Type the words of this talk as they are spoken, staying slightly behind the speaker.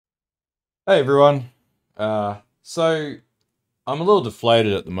Hey everyone. So I'm a little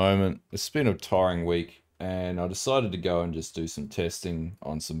deflated at the moment. It's been a tiring week, and I decided to go and just do some testing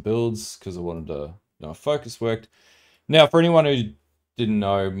on some builds because I wanted to know if focus worked. Now, for anyone who didn't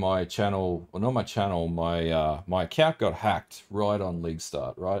know, my channel, well, not my channel, my account got hacked right on League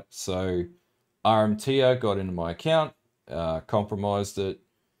Start, right? So RMT got into my account, compromised it.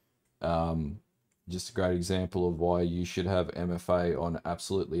 Um, just a great example of why you should have MFA on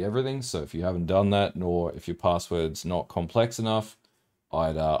absolutely everything. So if you haven't done that, nor if your password's not complex enough,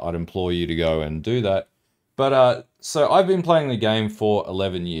 I'd implore you to go and do that. But so I've been playing the game for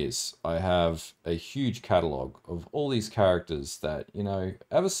 11 years. I have a huge catalog of all these characters that,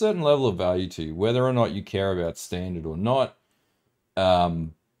 have a certain level of value to you, whether or not you care about standard or not.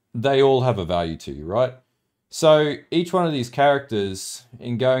 Um, they all have a value to you, right? So each one of these characters,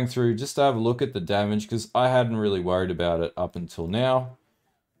 in going through, just to have a look at the damage, because I hadn't really worried about it up until now.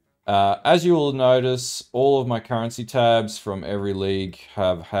 As you will notice, all of my currency tabs from every league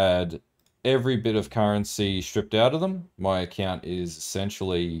have had every bit of currency stripped out of them. My account is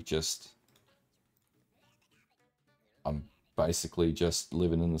essentially just, I'm basically just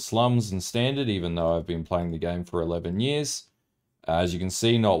living in the slums and standard, even though I've been playing the game for 11 years. As you can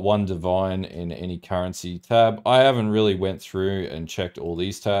see, not one divine in any currency tab. I haven't really went through and checked all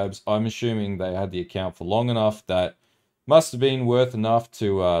these tabs. I'm assuming they had the account for long enough that must have been worth enough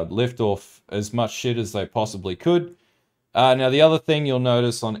to lift off as much shit as they possibly could. Now, the other thing you'll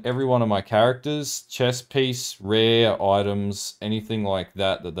notice on every one of my characters, chest piece, rare items, anything like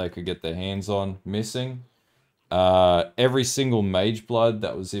that that they could get their hands on, missing. Every single mage blood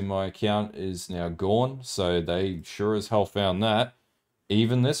that was in my account is now gone, so they sure as hell found that.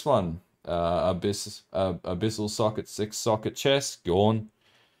 Even this one, Abyssal Socket 6 socket chest, gone.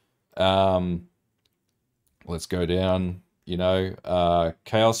 Um, let's go down,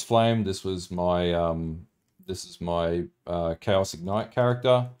 Chaos Flame, this is my Chaos Ignite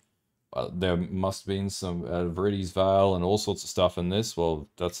character. There must have been some Viridi's Veil and all sorts of stuff in this. Well,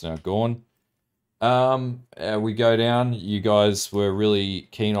 that's now gone. We go down. You guys were really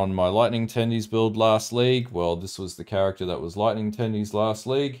keen on my Lightning Tendies build last league. Well, this was the character that was Lightning Tendies last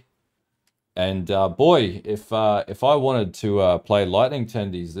league. And boy, if I wanted to play Lightning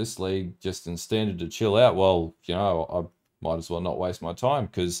Tendies this league just in standard to chill out, well, I might as well not waste my time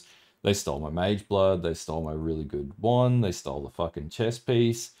because they stole my Mage Blood, they stole my really good wand, they stole the fucking chest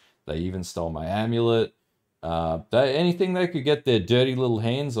piece, they even stole my amulet. Anything they could get their dirty little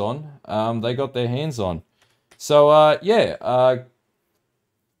hands on, they got their hands on. So yeah,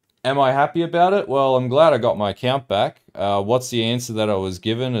 am I happy about it? Well, I'm glad I got my account back. What's the answer that I was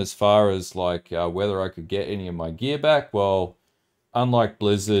given as far as like whether I could get any of my gear back? Well, unlike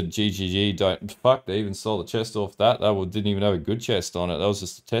Blizzard, GGG don't fuck. They even stole the chest off that. Didn't even have a good chest on it. That was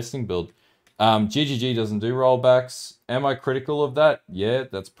just a testing build. GGG doesn't do rollbacks. Am I critical of that? Yeah,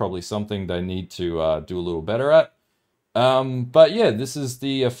 that's probably something they need to do a little better at. But yeah, this is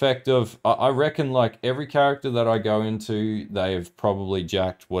the effect of, I reckon like every character that I go into, they've probably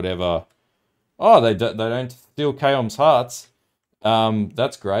jacked whatever. Oh, they don't steal Kaom's hearts.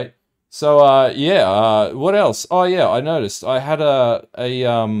 That's great. So, yeah, what else? Oh yeah, I noticed I had a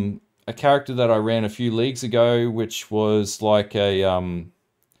character that I ran a few leagues ago, which was like I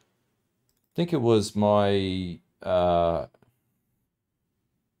think it was my, oh,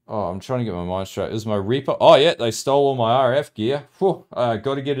 I'm trying to get my mind straight. It was my Reaper. Oh, yeah, they stole all my RF gear. Whew, got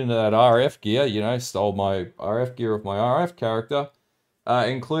to get into that RF gear. Stole my RF gear of my RF character,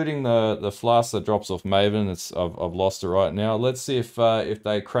 including the flask that drops off Maven. I've lost it right now. Let's see if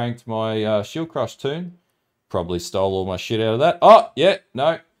they cranked my Shield Crush tune. Probably stole all my shit out of that. Oh, yeah,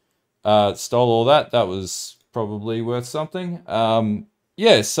 no. Stole all that. That was probably worth something.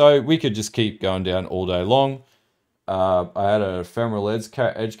 Yeah, so we could just keep going down all day long. I had a Ephemeral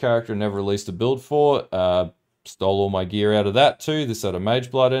Edge character never released a build for. Stole all my gear out of that too. This had a Mage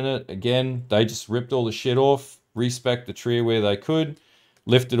Blood in it. Again, they just ripped all the shit off, respec the tree where they could,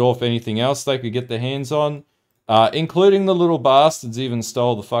 lifted off anything else they could get their hands on, including the little bastards even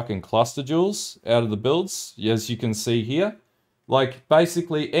stole the fucking cluster jewels out of the builds, as you can see here. Like,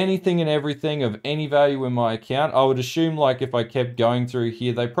 basically anything and everything of any value in my account. I would assume, like, if I kept going through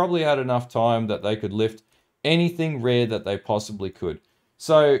here, they probably had enough time that they could lift anything rare that they possibly could.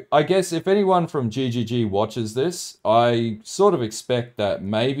 So I guess if anyone from GGG watches this, I sort of expect that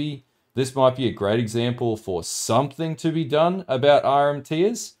maybe this might be a great example for something to be done about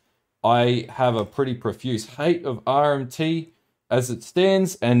RMTers. I have a pretty profuse hate of RMT as it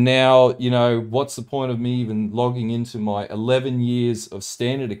stands, and now, what's the point of me even logging into my 11 years of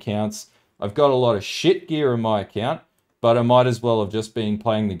standard accounts? I've got a lot of shit gear in my account. but I might as well have just been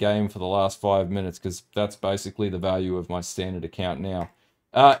playing the game for the last 5 minutes because that's basically the value of my standard account now.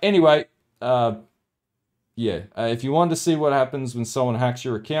 Anyway, yeah, if you want to see what happens when someone hacks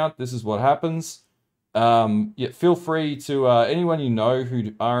your account, this is what happens. Yeah, feel free to, anyone you know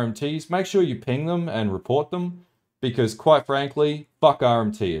who RMTs, make sure you ping them and report them, because quite frankly, fuck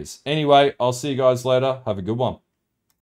RMTers. Anyway, I'll see you guys later. Have a good one.